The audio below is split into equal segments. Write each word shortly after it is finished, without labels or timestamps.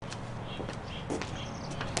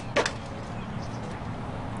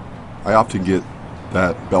I often get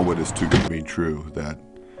that Bellwood is too good to be true, that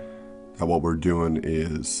what we're doing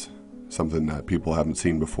is something that people haven't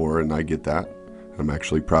seen before, and I get that. I'm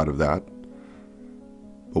actually proud of that.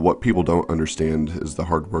 But what people don't understand is the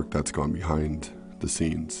hard work that's gone behind the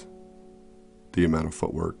scenes. The amount of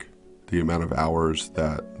footwork, the amount of hours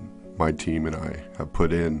that my team and I have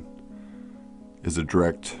put in is a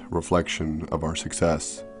direct reflection of our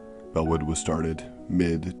success. Bellwood was started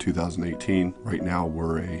mid-2018. Right now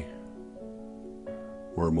we're a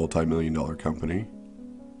multi-million-dollar company.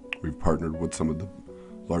 We've partnered with some of the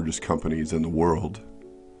largest companies in the world,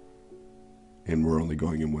 and we're only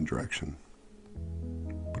going in one direction.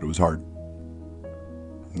 But it was hard.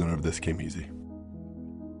 None of this came easy.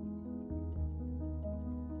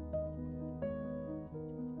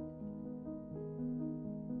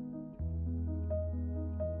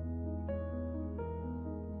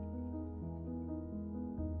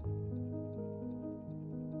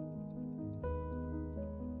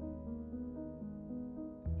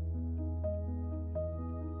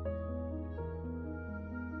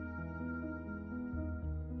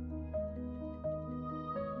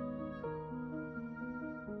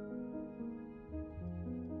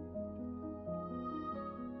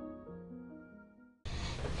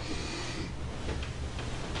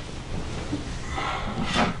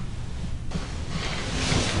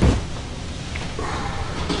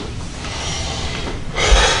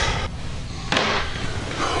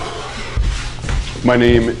 My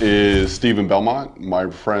name is Stephen Belmont. My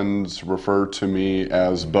friends refer to me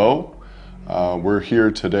as Bo. We're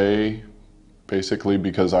here today basically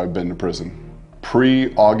because I've been to prison.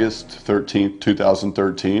 Pre-August 13th,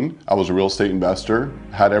 2013, I was a real estate investor.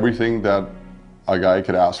 Had everything that a guy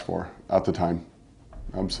could ask for at the time.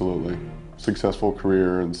 Absolutely. Successful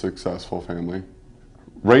career and successful family.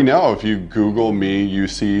 Right now, if you Google me, you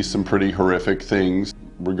see some pretty horrific things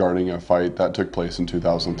regarding a fight that took place in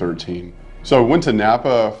 2013. So I went to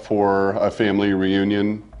Napa for a family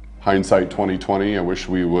reunion. Hindsight 2020, I wish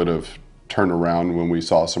we would have turned around when we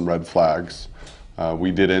saw some red flags. We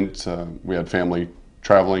didn't. We had family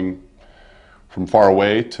traveling from far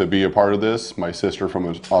away to be a part of this. My sister from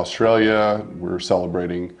Australia, we were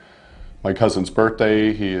celebrating my cousin's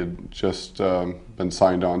birthday. He had just been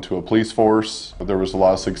signed on to a police force. There was a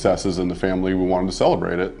lot of successes in the family. We wanted to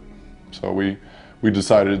celebrate it. So we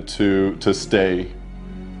decided to stay,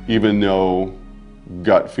 even though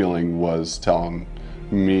gut feeling was telling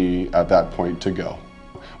me at that point to go.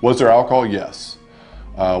 Was there alcohol? Yes.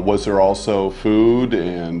 Was there also food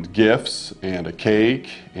and gifts and a cake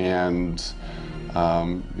and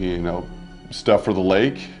stuff for the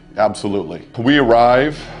lake? Absolutely. We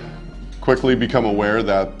arrive, quickly become aware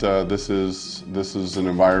that this is an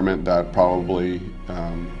environment that probably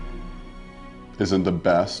isn't the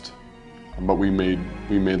best, but we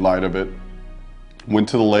made light of it. Went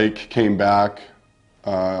to the lake, came back,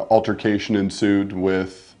 altercation ensued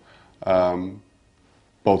with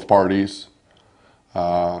both parties.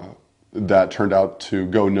 That turned out to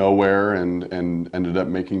go nowhere and ended up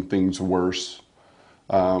making things worse.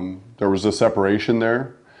 There was a separation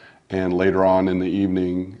there, and later on in the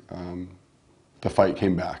evening, the fight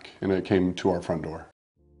came back, and it came to our front door.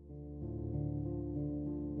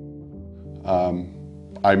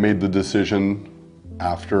 I made the decision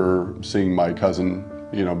after seeing my cousin,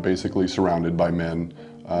 basically surrounded by men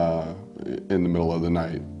in the middle of the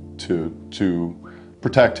night, to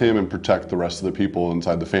protect him and protect the rest of the people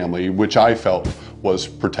inside the family, which I felt was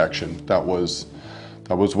protection. That was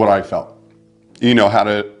what I felt. Had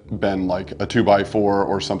it been like a 2x4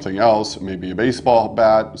 or something else, maybe a baseball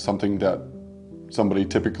bat, something that somebody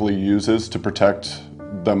typically uses to protect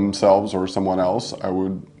themselves or someone else, I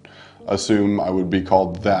would assume I would be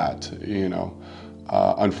called that,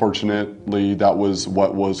 Unfortunately, that was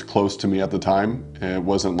what was close to me at the time. It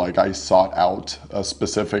wasn't like I sought out a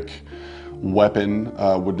specific weapon,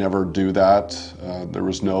 would never do that. There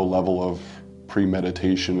was no level of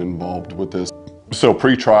premeditation involved with this. So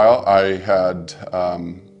pre-trial, I had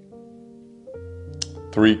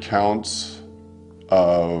 3 counts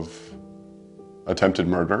of attempted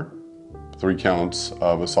murder, 3 counts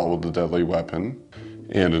of assault with a deadly weapon,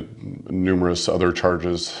 and numerous other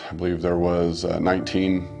charges. I believe there was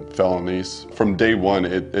 19 felonies. From day one,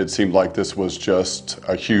 it seemed like this was just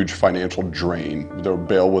a huge financial drain. The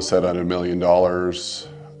bail was set at $1 million.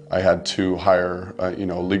 I had to hire,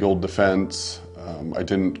 legal defense. I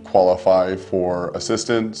didn't qualify for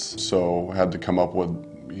assistance, so I had to come up with,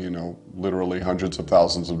 literally hundreds of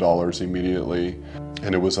thousands of dollars immediately.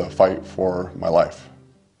 And it was a fight for my life.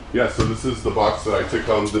 Yeah, so this is the box that I took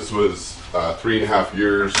home. This was 3.5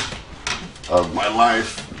 years of my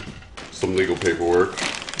life. Some legal paperwork.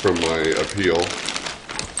 from my appeal.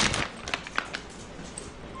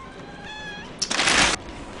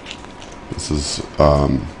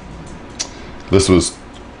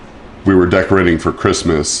 We were decorating for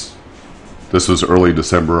Christmas. This was early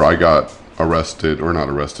December. I got arrested, or not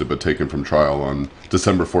arrested, but taken from trial on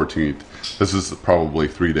December 14th. This is probably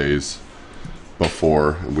 3 days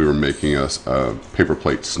before. We were making a paper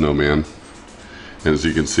plate snowman. And as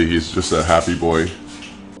you can see, he's just a happy boy.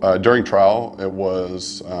 During trial, it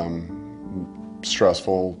was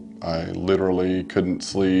stressful. I literally couldn't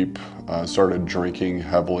sleep, started drinking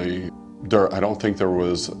heavily. I don't think there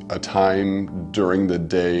was a time during the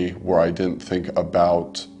day where I didn't think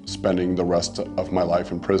about spending the rest of my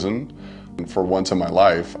life in prison. And for once in my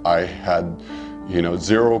life, I had,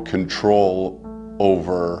 zero control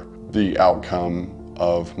over the outcome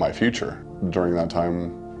of my future. During that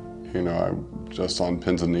time, I'm just on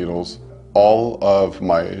pins and needles. All of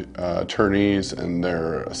my attorneys and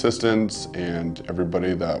their assistants and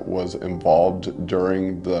everybody that was involved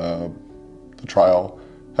during the trial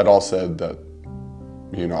had all said that,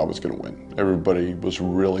 I was going to win. Everybody was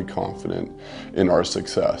really confident in our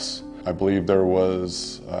success. I believe there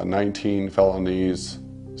was 19 felonies.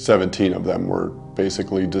 17 of them were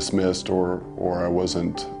basically dismissed or I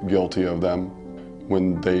wasn't guilty of them.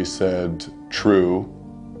 When they said true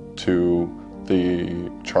to the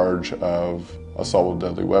charge of assault with a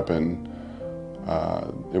deadly weapon,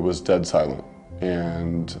 it was dead silent,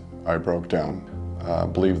 and I broke down. I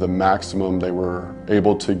believe the maximum they were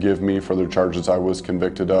able to give me for the charges I was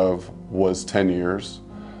convicted of was 10 years.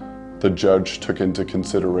 The judge took into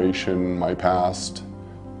consideration my past,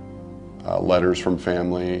 letters from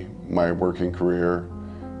family, my working career,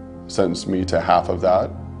 sentenced me to half of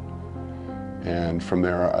that, and from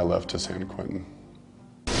there I left to San Quentin.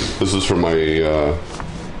 This is from my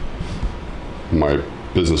my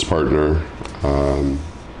business partner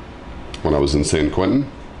when I was in San Quentin,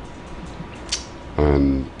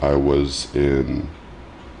 and I was in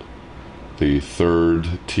the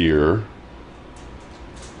 3rd tier,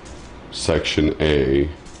 Section A,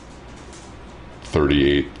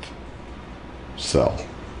 38th cell.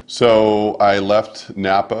 So I left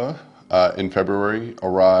Napa in February,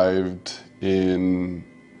 arrived in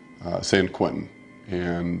San Quentin,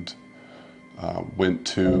 and went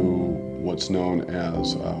to what's known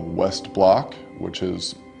as West Block, which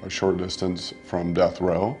is a short distance from death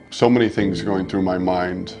row. So many things going through my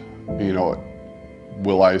mind.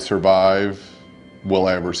 Will I survive? Will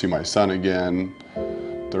I ever see my son again?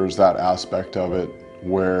 There's that aspect of it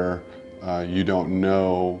where you don't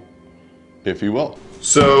know if you will.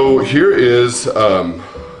 So here is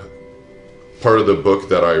part of the book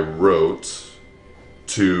that I wrote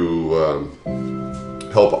to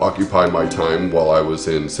help occupy my time while I was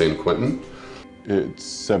in San Quentin.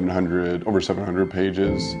 It's over 700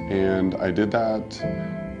 pages, and I did that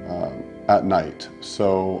at night.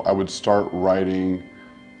 So I would start writing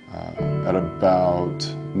at about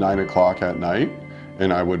 9 o'clock at night,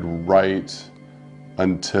 and I would write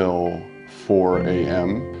until 4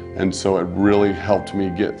 a.m. And so it really helped me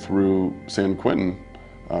get through San Quentin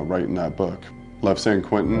writing that book. Left San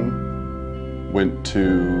Quentin, went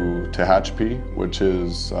to Tehachapi, which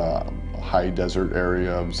is a high desert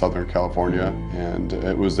area of Southern California, and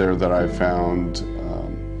it was there that I found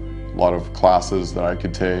a lot of classes that I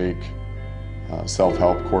could take,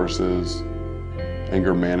 self-help courses,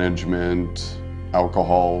 anger management,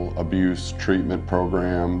 alcohol abuse treatment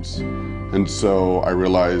programs. And so I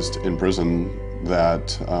realized in prison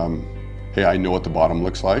that, hey, I know what the bottom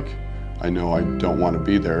looks like. I know I don't want to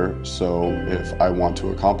be there, so if I want to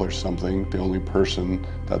accomplish something, the only person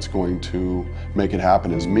that's going to make it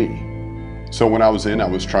happen is me. So when I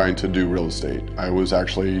was trying to do real estate. I was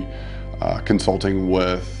actually consulting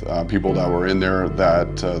with people that were in there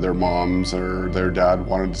that their moms or their dad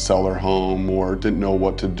wanted to sell their home or didn't know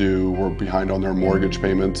what to do, were behind on their mortgage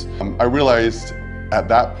payments. I realized at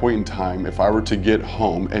that point in time, if I were to get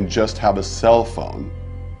home and just have a cell phone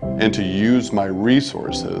and to use my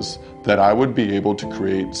resources, that I would be able to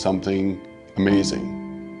create something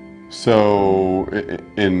amazing. So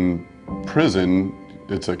in prison,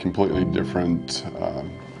 it's a completely different,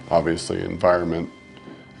 obviously, environment.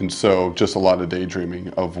 And so just a lot of daydreaming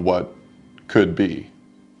of what could be.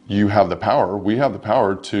 You have the power, we have the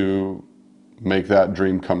power to make that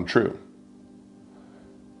dream come true.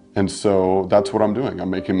 And so that's what I'm doing. I'm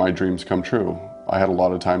making my dreams come true. I had a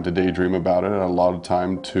lot of time to daydream about it. I had a lot of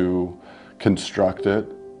time to construct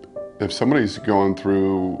it. If somebody's going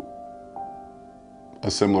through a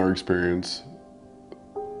similar experience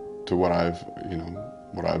to what I've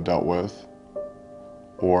dealt with,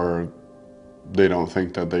 or they don't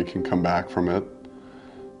think that they can come back from it,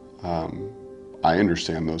 I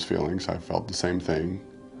understand those feelings. I felt the same thing.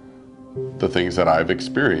 The things that I've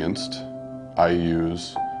experienced, I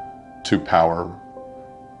use to power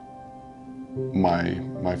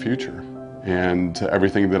my future. And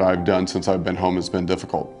everything that I've done since I've been home has been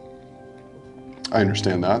difficult. I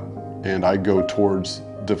understand that, and I go towards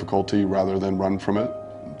difficulty rather than run from it.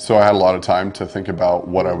 So I had a lot of time to think about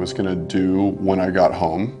what I was going to do when I got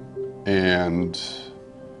home and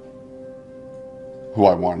who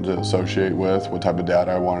I wanted to associate with, what type of dad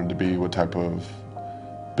I wanted to be, what type of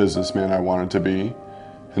businessman I wanted to be.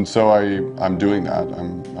 And so I'm doing that.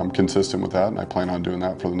 I'm consistent with that, and I plan on doing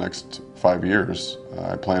that for the next 5 years.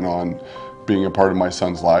 I plan on being a part of my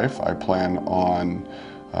son's life. I plan on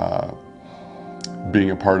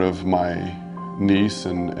being a part of my niece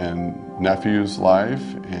and nephew's life,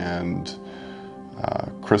 and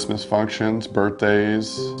Christmas functions,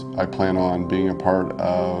 birthdays. I plan on being a part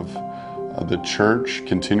of the church,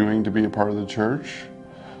 continuing to be a part of the church,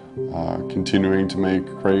 continuing to make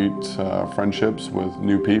great friendships with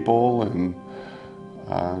new people, and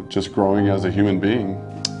just growing as a human being.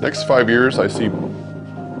 Next 5 years, I see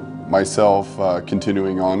myself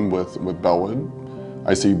continuing on with Bellwood.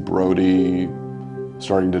 I see Brody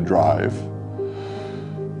starting to drive.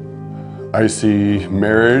 I see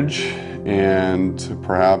marriage and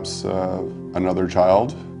perhaps another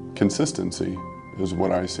child. Consistency is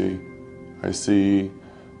what I see. I see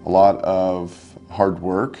a lot of hard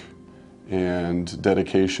work and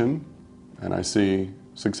dedication, and I see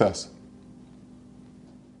success.